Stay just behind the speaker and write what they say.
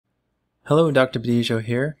Hello, Dr. Bedijo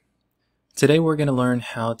here. Today we're going to learn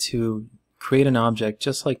how to create an object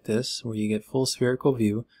just like this, where you get full spherical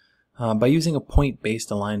view by using a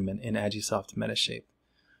point-based alignment in Agisoft Metashape.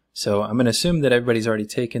 So I'm going to assume that everybody's already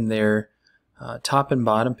taken their top and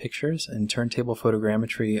bottom pictures in turntable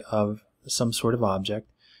photogrammetry of some sort of object.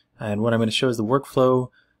 And what I'm going to show is the workflow.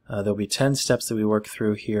 There'll be 10 steps that we work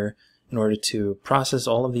through here in order to process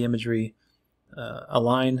all of the imagery,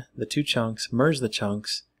 align the two chunks, merge the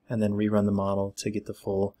chunks, and then rerun the model to get the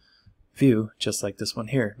full view, just like this one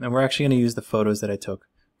here. And we're actually going to use the photos that I took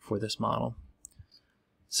for this model.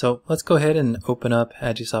 So let's go ahead and open up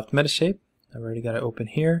Agisoft Metashape. I've already got it open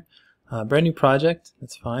here. Brand new project,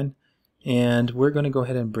 that's fine. And we're going to go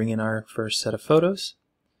ahead and bring in our first set of photos.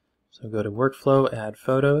 So go to Workflow, Add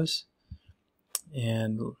Photos.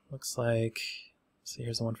 And looks like, let's see,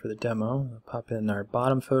 here's the one for the demo. I'll pop in our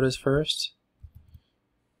bottom photos first.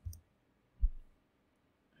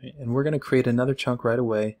 And we're going to create another chunk right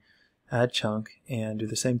away, add chunk, and do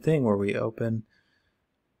the same thing where we open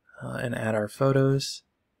and add our photos.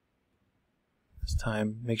 This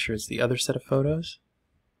time make sure it's the other set of photos.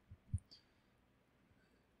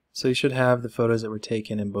 So you should have the photos that were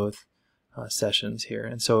taken in both sessions here.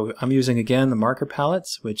 And so I'm using again the marker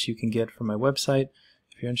palettes, which you can get from my website.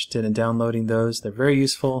 If you're interested in downloading those, they're very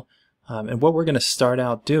useful. And what we're going to start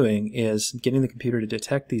out doing is getting the computer to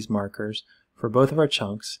detect these markers for both of our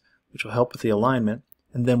chunks, which will help with the alignment,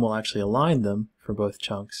 and then we'll actually align them for both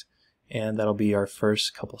chunks, and that'll be our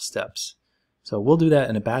first couple steps. So we'll do that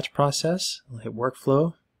in a batch process. We'll hit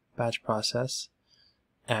Workflow, Batch Process,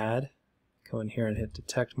 Add, go in here and hit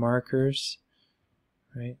Detect Markers,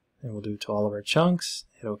 right? And we'll do it to all of our chunks,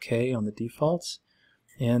 hit OK on the defaults,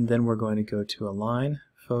 and then we're going to go to Align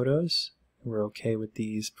Photos. We're OK with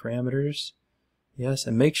these parameters. Yes,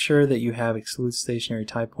 and make sure that you have exclude stationary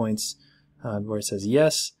tie points where it says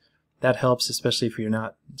yes. That helps, especially if you're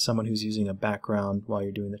not someone who's using a background while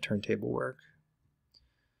you're doing the turntable work.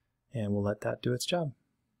 And we'll let that do its job.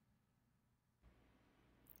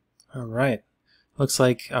 Alright, looks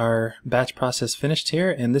like our batch process finished here,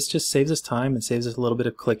 and this just saves us time and saves us a little bit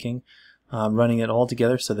of clicking, running it all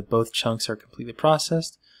together so that both chunks are completely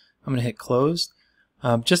processed. I'm going to hit Close.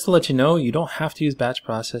 Just to let you know, you don't have to use batch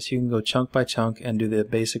process. You can go chunk by chunk and do the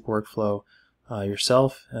basic workflow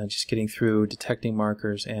yourself, just getting through detecting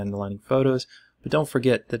markers and aligning photos. But don't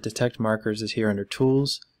forget that Detect Markers is here under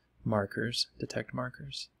Tools, Markers, Detect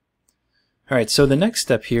Markers. Alright, so the next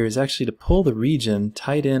step here is actually to pull the region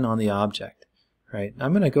tight in on the object. Right?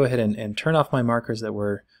 I'm going to go ahead and turn off my markers that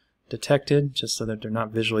were detected, just so that they're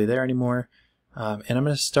not visually there anymore. And I'm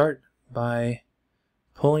going to start by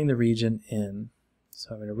pulling the region in.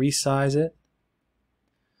 So I'm going to resize it.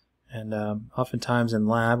 And oftentimes in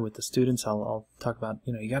lab with the students, I'll talk about,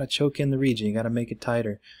 you got to choke in the region, you got to make it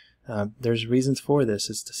tighter. There's reasons for this.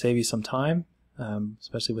 It's to save you some time,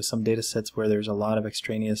 especially with some data sets where there's a lot of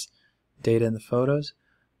extraneous data in the photos.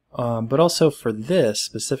 But also for this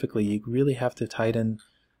specifically, you really have to tighten,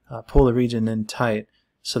 pull the region in tight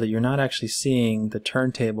so that you're not actually seeing the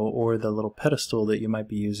turntable or the little pedestal that you might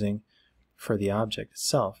be using for the object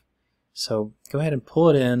itself. So go ahead and pull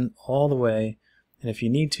it in all the way. And if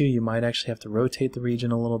you need to, you might actually have to rotate the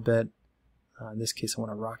region a little bit. In this case, I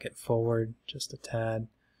want to rock it forward just a tad.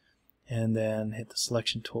 And then hit the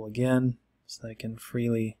selection tool again so that I can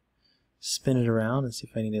freely spin it around and see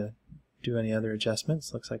if I need to do any other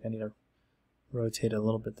adjustments. Looks like I need to rotate it a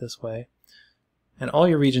little bit this way. And all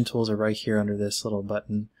your region tools are right here under this little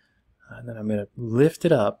button. And then I'm going to lift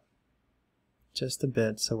it up just a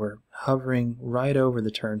bit so we're hovering right over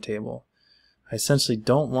the turntable. I essentially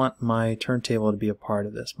don't want my turntable to be a part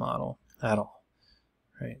of this model at all.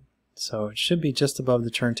 Right? So it should be just above the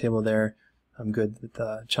turntable there. I'm good with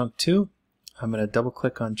chunk 2. I'm going to double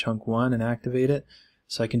click on chunk 1 and activate it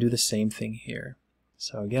so I can do the same thing here.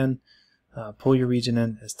 So again, pull your region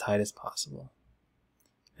in as tight as possible.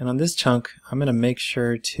 And on this chunk, I'm going to make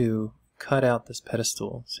sure to cut out this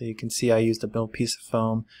pedestal. So you can see I used a little piece of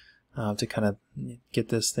foam to kind of get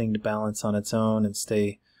this thing to balance on its own and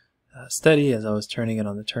stay steady as I was turning it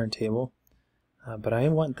on the turntable. But I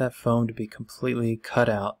want that foam to be completely cut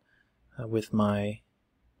out with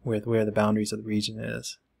where the boundaries of the region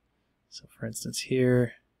is. So for instance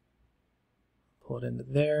here, pull it into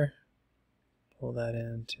there, pull that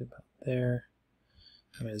into about there.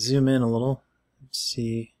 I'm going to zoom in a little and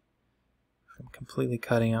see if I'm completely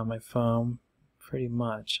cutting out my foam. Pretty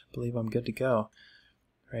much. I believe I'm good to go.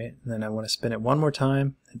 Right? And then I want to spin it one more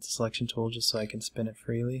time. Hit the selection tool just so I can spin it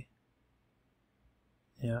freely.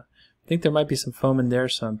 Yeah, I think there might be some foam in there,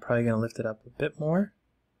 so I'm probably going to lift it up a bit more.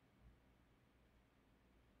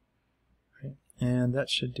 Right. and that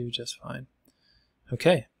should do just fine.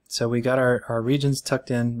 Okay, so we got our regions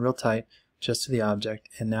tucked in real tight just to the object,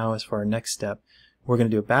 and now as for our next step, we're going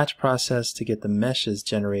to do a batch process to get the meshes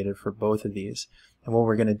generated for both of these. And what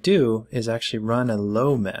we're going to do is actually run a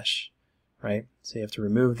low mesh, right? So you have to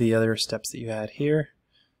remove the other steps that you had here,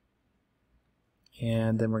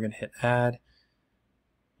 and then we're going to hit add,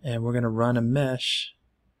 and we're going to run a mesh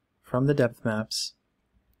from the depth maps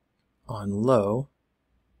on low,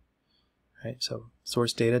 right? So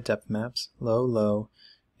source data, depth maps, low, low,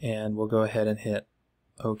 and we'll go ahead and hit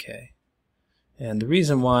OK. And the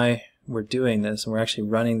reason why we're doing this, and we're actually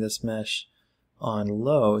running this mesh on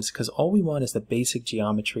low, is because all we want is the basic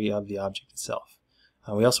geometry of the object itself.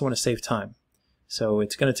 We also want to save time. So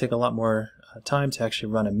it's going to take a lot more time to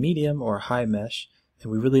actually run a medium or a high mesh,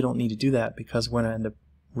 and we really don't need to do that because we're going to end up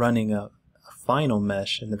running a final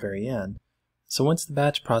mesh in the very end. So once the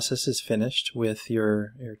batch process is finished with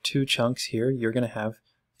your two chunks here, you're going to have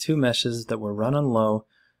two meshes that will run on low.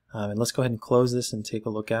 And let's go ahead and close this and take a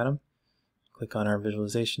look at them. Click on our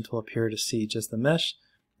visualization tool up here to see just the mesh,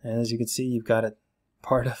 and as you can see, you've got a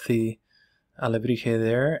part of the alebrije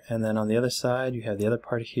there, and then on the other side you have the other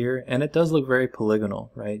part here, and it does look very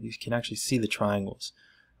polygonal, right? You can actually see the triangles,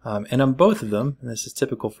 and on both of them, and this is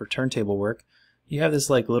typical for turntable work, you have this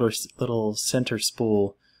like little center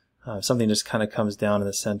spool, something just kind of comes down in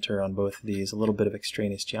the center on both of these, a little bit of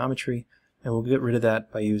extraneous geometry, and we'll get rid of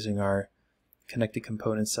that by using our connected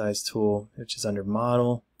component size tool, which is under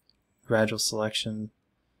model, gradual selection,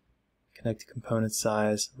 connected component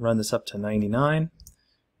size, run this up to 99.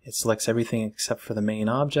 It selects everything except for the main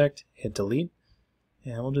object, hit delete,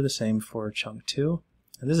 and we'll do the same for chunk 2.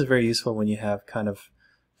 And this is very useful when you have kind of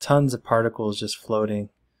tons of particles just floating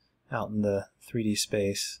out in the 3D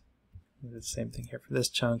space. We'll do the same thing here for this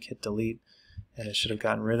chunk, hit delete, and it should have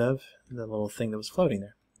gotten rid of the little thing that was floating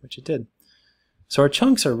there, which it did. So our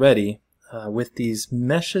chunks are ready with these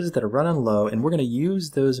meshes that are run on low, and we're going to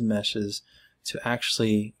use those meshes to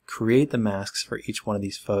actually create the masks for each one of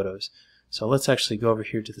these photos. So let's actually go over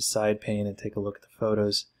here to the side pane and take a look at the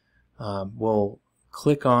photos. We'll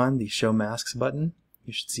click on the Show Masks button.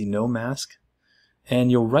 You should see no mask, and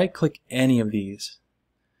you'll right click any of these.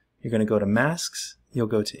 You're going to go to Masks, you'll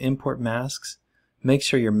go to Import Masks, make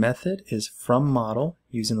sure your method is from model,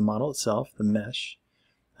 using the model itself, the mesh,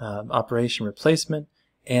 operation replacement,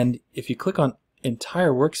 and if you click on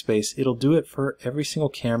entire workspace, it'll do it for every single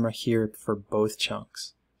camera here for both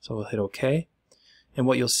chunks. So we'll hit OK, and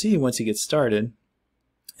what you'll see once you get started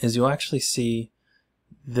is you'll actually see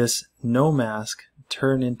this no mask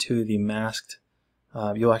turn into the masked,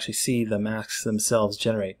 you'll actually see the masks themselves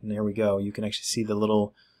generate, and there we go. You can actually see the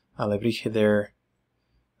little alebrije there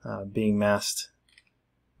being masked,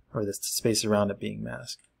 or the space around it being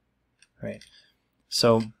masked, right?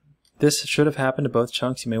 So this should have happened to both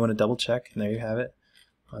chunks. You may want to double check, and there you have it.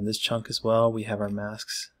 On this chunk as well, we have our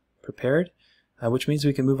masks prepared, which means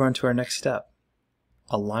we can move on to our next step,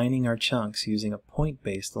 aligning our chunks using a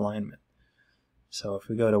point-based alignment. So if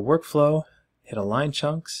we go to Workflow, hit Align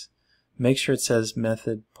Chunks, make sure it says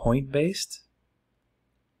Method Point-Based.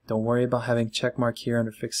 Don't worry about having check mark here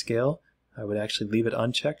under Fixed Scale. I would actually leave it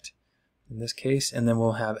unchecked in this case, and then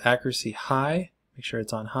we'll have Accuracy High, make sure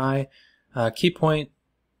it's on High. Key Point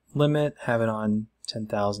Limit, have it on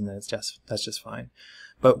 10,000, and that's just fine.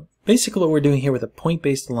 But basically what we're doing here with a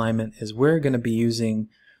point-based alignment is we're going to be using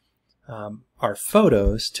our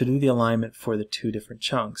photos to do the alignment for the two different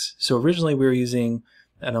chunks. So originally we were using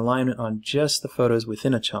an alignment on just the photos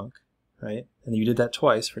within a chunk, right? And you did that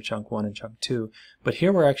twice for chunk 1 and chunk 2. But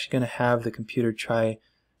here we're actually going to have the computer try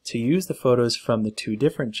to use the photos from the two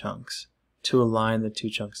different chunks to align the two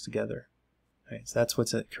chunks together. Right? So that's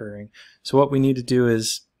what's occurring. So what we need to do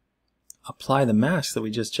is apply the masks that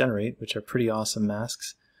we just generate, which are pretty awesome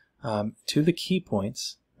masks, to the key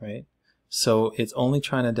points, right? So it's only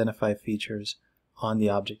trying to identify features on the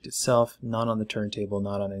object itself, not on the turntable,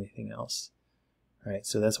 not on anything else. All right,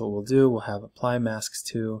 so that's what we'll do. We'll have apply masks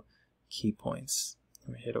to key points.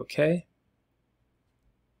 And we hit OK.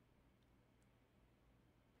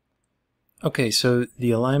 Okay, so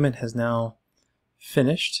the alignment has now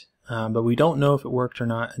finished, but we don't know if it worked or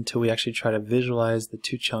not until we actually try to visualize the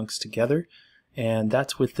two chunks together, and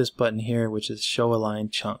that's with this button here, which is Show Align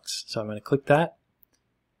Chunks. So I'm going to click that,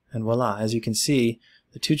 and voila, as you can see,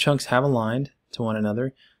 the two chunks have aligned to one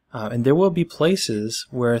another, and there will be places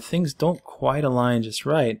where things don't quite align just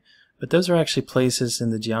right, but those are actually places in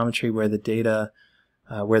the geometry where the data,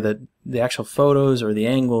 where the actual photos or the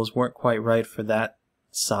angles weren't quite right for that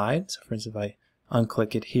side. So for instance, if I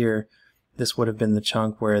unclick it here, this would have been the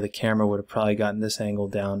chunk where the camera would have probably gotten this angle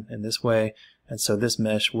down in this way, and so this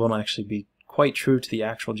mesh will not actually be quite true to the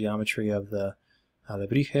actual geometry of the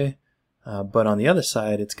alebrije, but on the other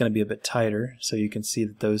side it's going to be a bit tighter, so you can see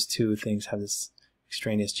that those two things have this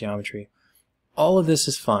extraneous geometry. All of this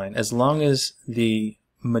is fine as long as the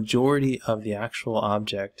majority of the actual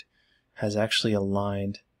object has actually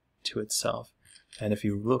aligned to itself. And if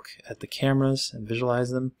you look at the cameras and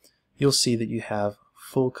visualize them, you'll see that you have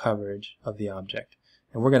full coverage of the object.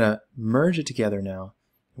 And we're going to merge it together now.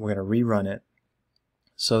 We're going to rerun it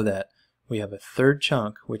so that we have a third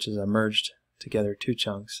chunk, which is a merged together two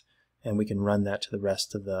chunks, and we can run that to the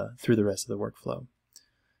rest of the through the rest of the workflow.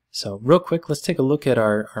 So real quick, let's take a look at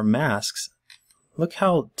our masks. Look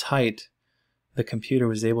how tight the computer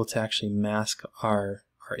was able to actually mask our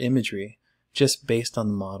imagery just based on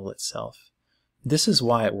the model itself. This is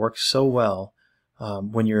why it works so well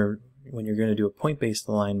when you're going to do a point-based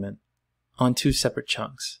alignment on two separate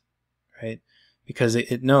chunks, right? Because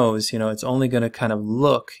it knows, it's only going to kind of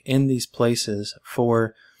look in these places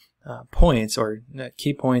for points or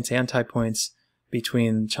key points, anti-points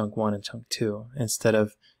between chunk 1 and chunk 2 instead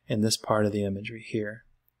of in this part of the imagery here.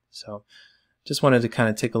 So just wanted to kind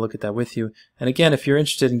of take a look at that with you. And again, if you're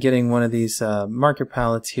interested in getting one of these marker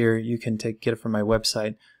palettes here, you can get it from my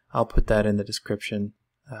website. I'll put that in the description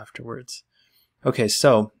afterwards. Okay,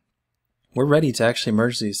 so we're ready to actually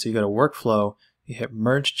merge these. So you go to Workflow, you hit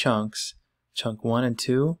Merge Chunks, chunk 1 and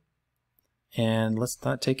 2, and let's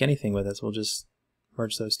not take anything with us. We'll just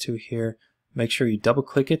merge those two here. Make sure you double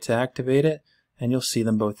click it to activate it, and you'll see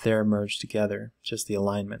them both there merged together, just the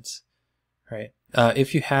alignments. Right.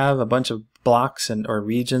 If you have a bunch of blocks or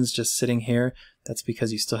regions just sitting here, that's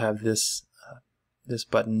because you still have this this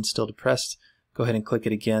button still depressed. Go ahead and click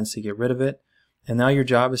it again so you get rid of it. And now your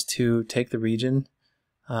job is to take the region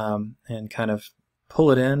and kind of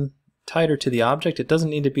pull it in tighter to the object. It doesn't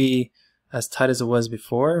need to be as tight as it was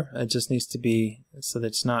before. It just needs to be so that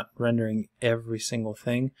it's not rendering every single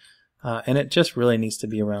thing. And it just really needs to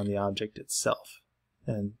be around the object itself.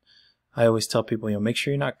 And I always tell people, make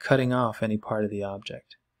sure you're not cutting off any part of the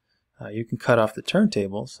object. You can cut off the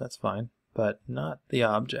turntables, that's fine, but not the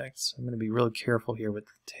objects. I'm going to be really careful here with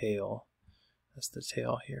the tail. That's the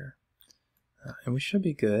tail here. And we should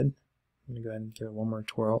be good. I'm going to go ahead and give it one more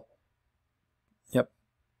twirl. Yep.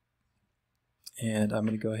 And I'm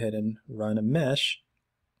going to go ahead and run a mesh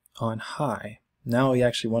on high. Now we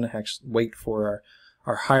actually want to wait for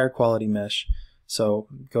our higher quality mesh. So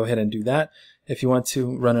go ahead and do that. If you want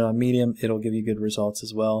to run it on medium, it'll give you good results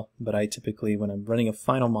as well. But I typically, when I'm running a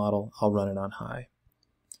final model, I'll run it on high.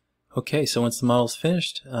 Okay, so once the model is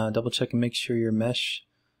finished, double check and make sure your mesh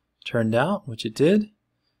turned out, which it did.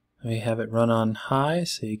 We have it run on high,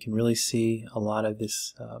 so you can really see a lot of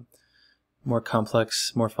this more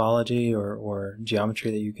complex morphology or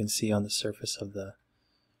geometry that you can see on the surface of the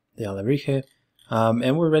alebrije.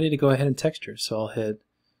 And we're ready to go ahead and texture. So I'll hit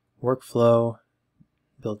Workflow,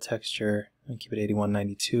 Build Texture, and keep it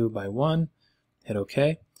 8192 by 1. Hit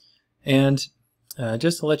OK. And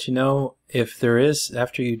just to let you know, if there is,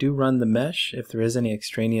 after you do run the mesh, if there is any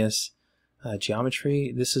extraneous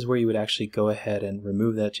geometry, this is where you would actually go ahead and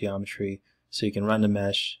remove that geometry so you can run the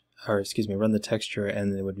mesh, or excuse me, run the texture,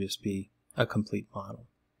 and it would just be a complete model.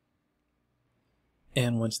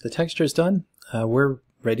 And once the texture is done, we're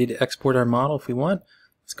ready to export our model if we want.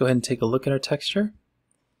 Let's go ahead and take a look at our texture.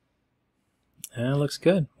 And it looks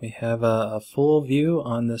good. We have a full view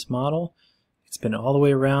on this model. It's been all the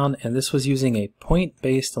way around, and this was using a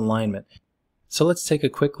point-based alignment. So let's take a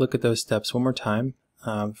quick look at those steps one more time.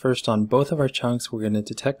 First, on both of our chunks, we're going to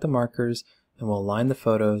detect the markers and we'll align the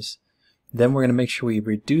photos. Then we're going to make sure we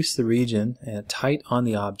reduce the region and tight on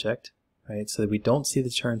the object, right, so that we don't see the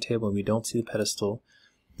turntable and we don't see the pedestal.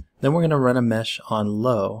 Then we're going to run a mesh on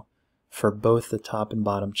low for both the top and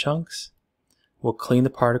bottom chunks. We'll clean the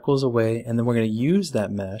particles away, and then we're going to use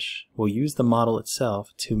that mesh, we'll use the model itself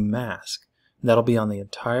to mask. And that'll be on the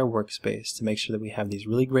entire workspace to make sure that we have these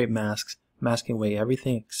really great masks masking away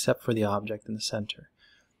everything except for the object in the center.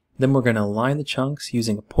 Then we're going to align the chunks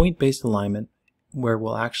using a point-based alignment where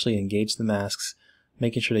we'll actually engage the masks,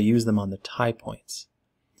 making sure to use them on the tie points.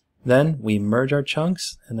 Then we merge our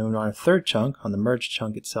chunks, and then on our third chunk, on the merged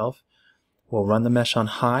chunk itself, we'll run the mesh on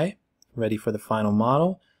high, ready for the final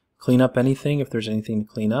model, clean up anything if there's anything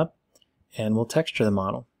to clean up, and we'll texture the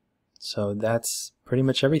model. So that's pretty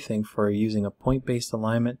much everything for using a point-based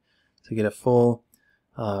alignment to get a full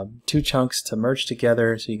two chunks to merge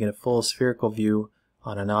together so you get a full spherical view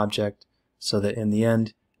on an object so that in the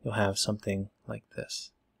end you'll have something like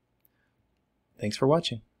this. Thanks for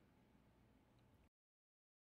watching.